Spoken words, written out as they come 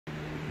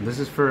This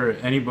is for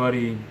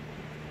anybody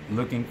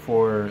looking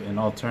for an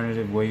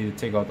alternative way to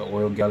take out the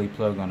oil galley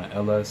plug on an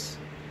LS,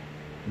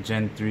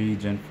 Gen 3,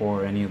 Gen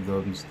 4, any of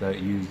those that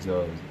use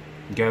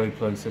galley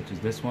plugs such as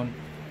this one.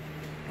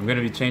 I'm going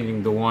to be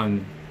changing the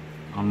one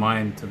on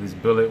mine to this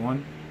billet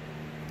one.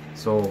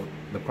 So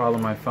the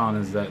problem I found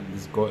is that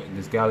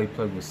this galley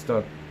plug was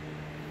stuck.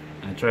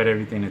 I tried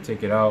everything to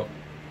take it out,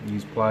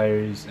 used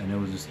pliers, and it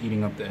was just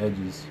eating up the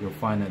edges. You'll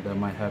find that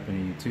might happen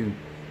to you too.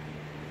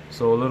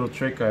 So a little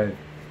trick I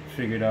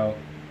figured out,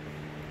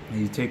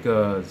 you take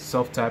a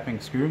self-tapping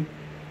screw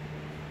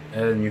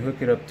and you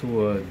hook it up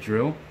to a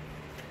drill,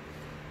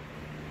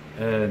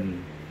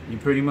 and you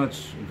pretty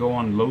much go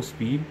on low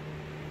speed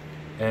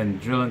and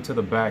drill into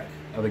the back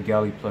of the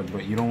galley plug,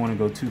 but you don't want to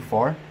go too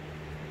far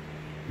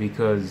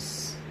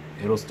because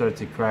it'll start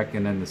to crack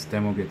and then the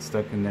stem will get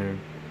stuck in there,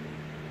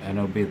 and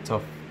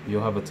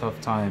you'll have a tough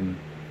time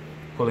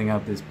pulling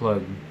out this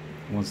plug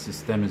once the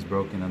stem is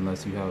broken,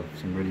 unless you have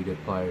some really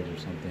good pliers or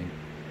something.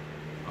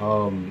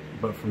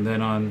 But from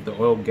then on, the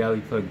oil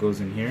galley plug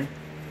goes in here.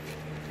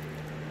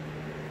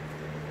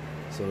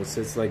 So it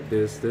sits like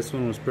this. This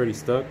one was pretty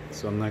stuck,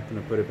 so I'm not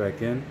going to put it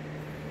back in.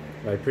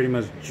 I pretty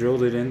much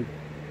drilled it in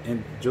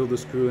and drilled the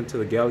screw into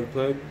the galley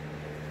plug.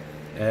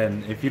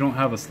 And if you don't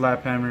have a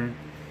slap hammer, you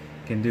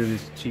can do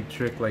this cheap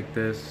trick like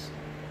this.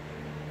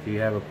 If you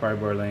have a pry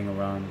bar laying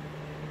around,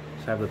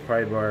 just have the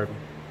pry bar,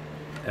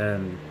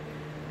 and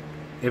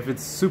if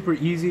it's super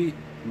easy,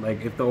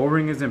 like if the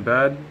O-ring isn't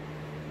bad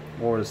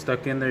or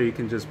stuck in there, you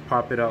can just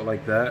pop it out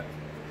like that.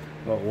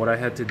 But what I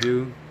had to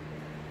do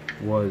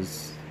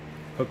was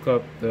hook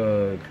up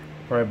the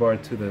pry bar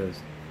to the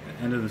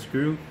end of the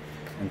screw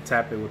and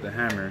tap it with the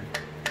hammer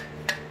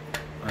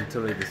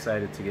until it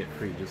decided to get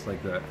free, just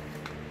like that.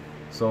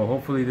 So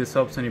hopefully this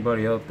helps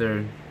anybody out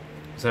there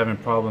who's having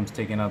problems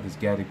taking out this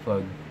galley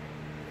plug.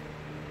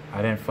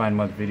 I didn't find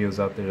much videos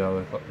out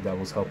there that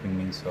was helping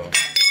me, so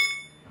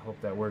I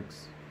hope that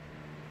works.